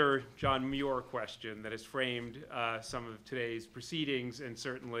the Whither John Muir question that has framed some of today's proceedings, and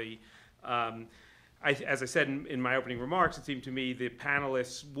certainly, as I said in my opening remarks, it seemed to me the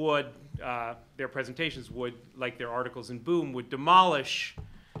panelists would, their presentations would, like their articles in Boom, would demolish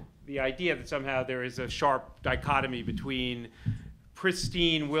the idea that somehow there is a sharp dichotomy between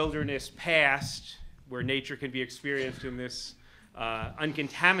pristine wilderness past, where nature can be experienced in this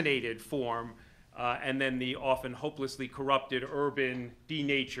uncontaminated form, and then the often hopelessly corrupted, urban,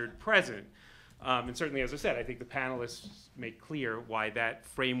 denatured present. And certainly, as I said, I think the panelists make clear why that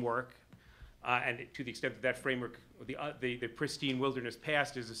framework, and to the extent that that framework, the pristine wilderness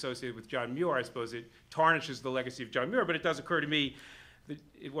past is associated with John Muir, I suppose it tarnishes the legacy of John Muir. But it does occur to me that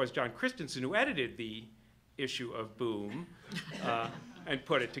it was John Christensen who edited the issue of Boom and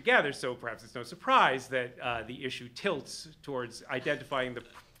put it together, so perhaps it's no surprise that the issue tilts towards identifying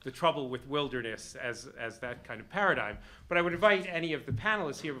the trouble with wilderness as that kind of paradigm. But I would invite any of the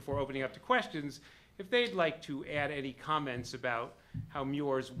panelists here, before opening up to questions, if they'd like to add any comments about how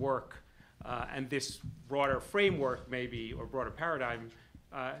Muir's work and this broader framework, maybe, or broader paradigm,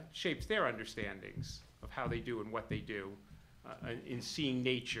 shapes their understandings of how they do and what they do in seeing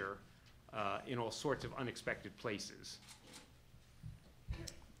nature in all sorts of unexpected places.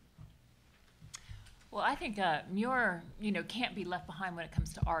 Well, I think Muir, can't be left behind when it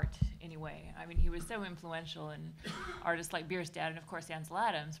comes to art anyway. I mean, he was so influential in artists like Bierstadt and, of course, Ansel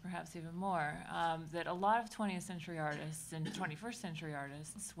Adams, perhaps even more, that a lot of 20th century artists and 21st century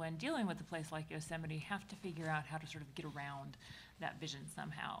artists, when dealing with a place like Yosemite, have to figure out how to sort of get around that vision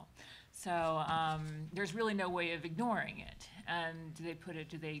somehow. So there's really no way of ignoring it. And do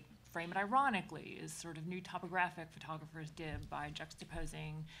they frame it ironically, as sort of new topographic photographers did by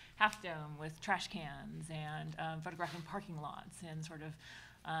juxtaposing Half Dome with trash cans and photographing parking lots, and sort of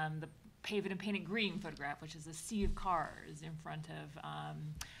the Pave It and Paint It Green photograph, which is a sea of cars in front of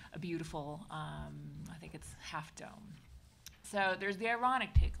a beautiful, I think it's Half Dome. So there's the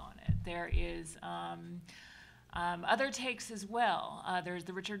ironic take on it. There is other takes as well. There's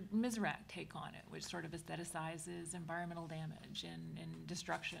the Richard Mizrak take on it, which sort of aestheticizes environmental damage and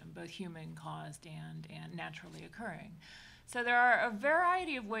destruction, both human-caused and naturally occurring. So there are a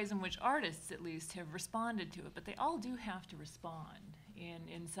variety of ways in which artists, at least, have responded to it, but they all do have to respond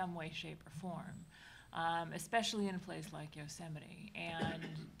in some way, shape, or form, especially in a place like Yosemite. And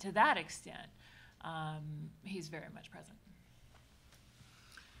to that extent, he's very much present.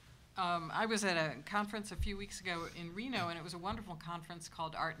 I was at a conference a few weeks ago in Reno, and it was a wonderful conference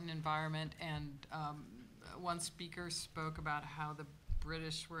called Art and Environment, and one speaker spoke about how the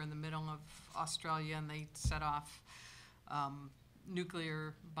British were in the middle of Australia, and they set off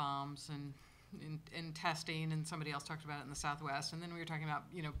nuclear bombs and testing, and somebody else talked about it in the Southwest, and then we were talking about,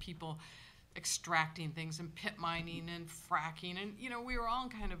 people extracting things and pit mining and fracking, and, we were all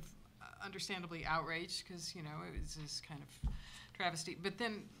kind of understandably outraged because, it was this kind of travesty. But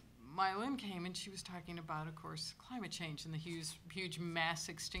then Mylin came, and she was talking about, of course, climate change and the huge mass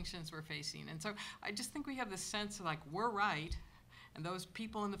extinctions we're facing. And so I just think we have this sense of, like, we're right, and those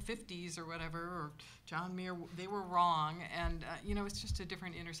people in the 50s or whatever, or John Muir, they were wrong. And, it's just a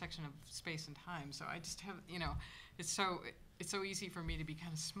different intersection of space and time. So I just have, it's so easy for me to be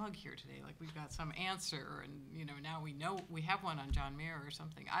kind of smug here today, like we've got some answer, and, now we know we have one on John Muir or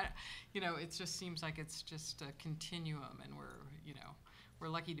something. It just seems like it's just a continuum, and we're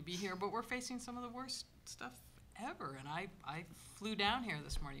lucky to be here, but we're facing some of the worst stuff ever. And I flew down here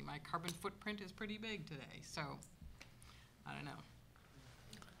this morning. My carbon footprint is pretty big today, so I don't know.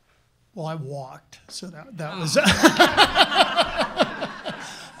 Well, I walked, so that was.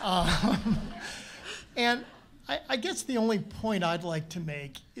 And I guess the only point I'd like to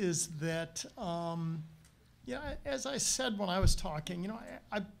make is that, as I said when I was talking,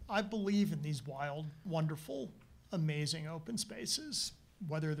 I believe in these wild, wonderful, amazing open spaces,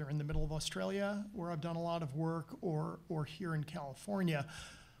 whether they're in the middle of Australia, where I've done a lot of work, or here in California.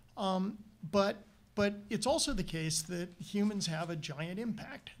 But it's also the case that humans have a giant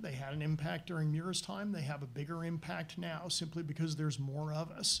impact. They had an impact during Muir's time. They have a bigger impact now, simply because there's more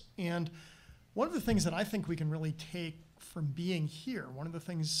of us. And one of the things that I think we can really take from being here. One of the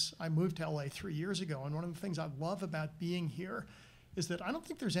things, I moved to LA 3 years ago, and one of the things I love about being here is that I don't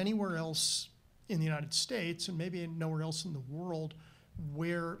think there's anywhere else in the United States, and maybe nowhere else in the world,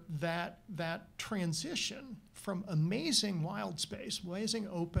 where that transition from amazing wild space, amazing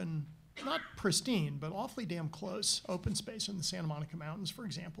open, not pristine, but awfully damn close open space in the Santa Monica Mountains, for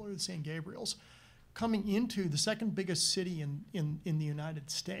example, or the San Gabriels, coming into the second biggest city in the United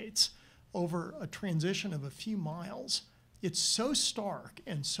States over a transition of a few miles. It's so stark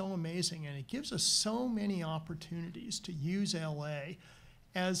and so amazing, and it gives us so many opportunities to use LA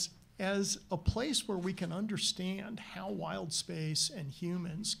as a place where we can understand how wild space and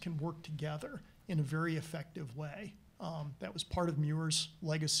humans can work together in a very effective way. That was part of Muir's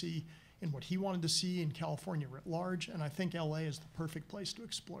legacy in what he wanted to see in California writ large, and I think LA is the perfect place to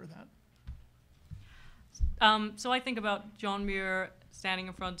explore that. So I think about John Muir standing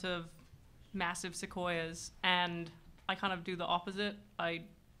in front of massive sequoias, and I kind of do the opposite. I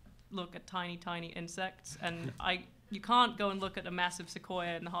look at tiny, tiny insects, and you can't go and look at a massive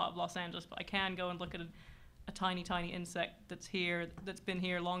sequoia in the heart of Los Angeles, but I can go and look at a tiny, tiny insect that's here, that's been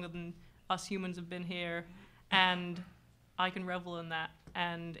here longer than us humans have been here, and I can revel in that,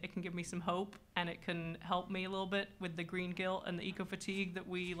 and it can give me some hope, and it can help me a little bit with the green guilt and the eco-fatigue that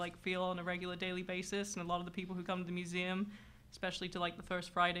we feel on a regular daily basis. And a lot of the people who come to the museum, especially to the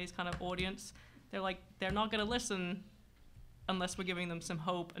First Fridays kind of audience, they're not going to listen unless we're giving them some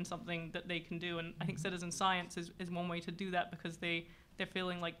hope and something that they can do. And I think citizen science is one way to do that, because they're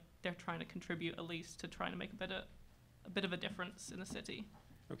feeling like they're trying to contribute, at least to trying to make a bit of a difference in the city.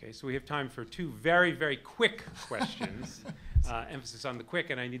 Okay, so we have time for two very, very quick questions. Emphasis on the quick,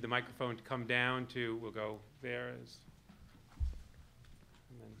 and I need the microphone to come down to, we'll go there. And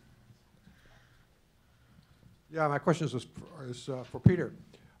then. Yeah, my question is for Peter.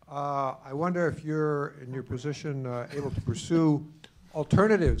 I wonder if you're, in your position, able to pursue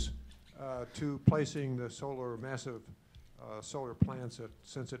alternatives to placing the massive solar plants at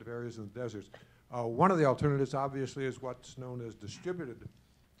sensitive areas in the deserts. One of the alternatives, obviously, is what's known as distributed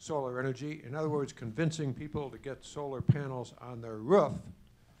solar energy. In other words, convincing people to get solar panels on their roof,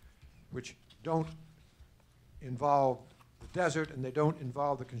 which don't involve the desert and they don't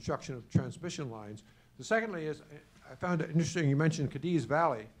involve the construction of transmission lines. The secondly is, I found it interesting, you mentioned Cadiz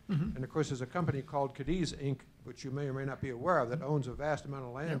Valley, and of course there's a company called Cadiz Inc., which you may or may not be aware of, that owns a vast amount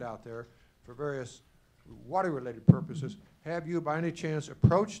of land out there for various water-related purposes. Have you, by any chance,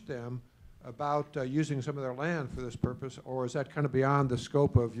 approached them about using some of their land for this purpose, or is that kind of beyond the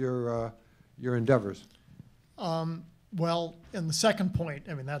scope of your endeavors? Well, in the second point,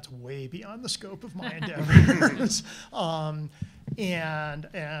 I mean, that's way beyond the scope of my endeavors. And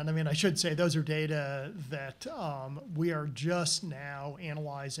I mean, I should say those are data that we are just now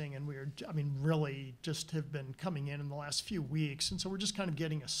analyzing, and really just have been coming in the last few weeks. And so we're just kind of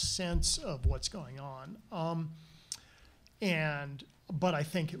getting a sense of what's going on. But I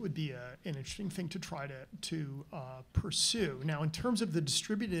think it would be an interesting thing to try to pursue. Now, in terms of the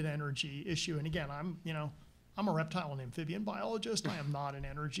distributed energy issue, and again, I'm a reptile and amphibian biologist. I am not an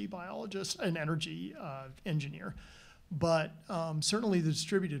energy biologist, an energy engineer. But certainly the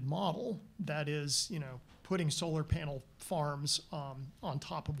distributed model, that is, putting solar panel farms on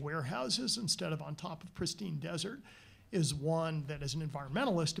top of warehouses instead of on top of pristine desert, is one that, as an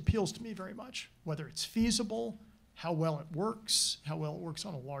environmentalist, appeals to me very much. Whether it's feasible, how well it works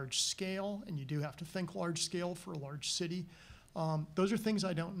on a large scale, and you do have to think large scale for a large city. Those are things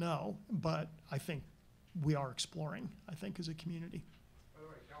I don't know, but I think we are exploring, I think, as a community. By the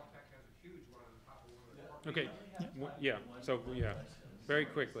way, Caltech has a huge one on top of one of the Okay, yeah, so, yeah, very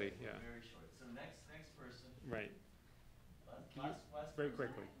quickly, yeah. Very short. So next person. Right, Last very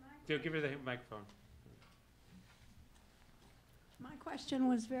quickly. So give her the microphone. My question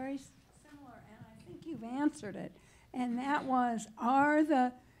was very similar, and I think you've answered it. And that was, are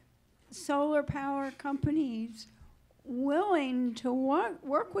the solar power companies willing to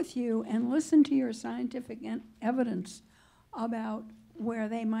work with you and listen to your scientific evidence about where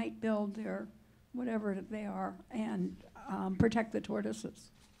they might build their whatever they are and protect the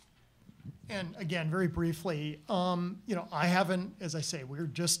tortoises? And again, very briefly, I haven't, as I say, we're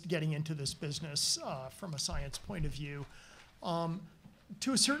just getting into this business from a science point of view.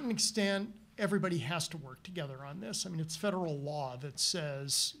 To a certain extent, everybody has to work together on this. I mean, it's federal law that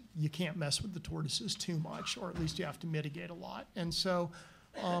says you can't mess with the tortoises too much, or at least you have to mitigate a lot. And so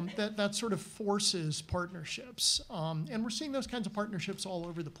that sort of forces partnerships. And we're seeing those kinds of partnerships all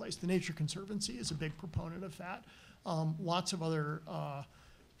over the place. The Nature Conservancy is a big proponent of that. Lots of other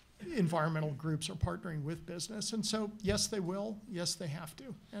environmental groups are partnering with business. And so, yes, they will. Yes, they have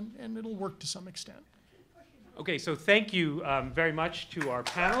to. And it'll work to some extent. Okay, so thank you very much to our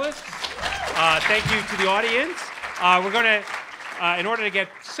panelists. Thank you to the audience. We're going to, in order to get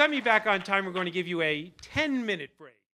semi back on time, we're going to give you a 10-minute break.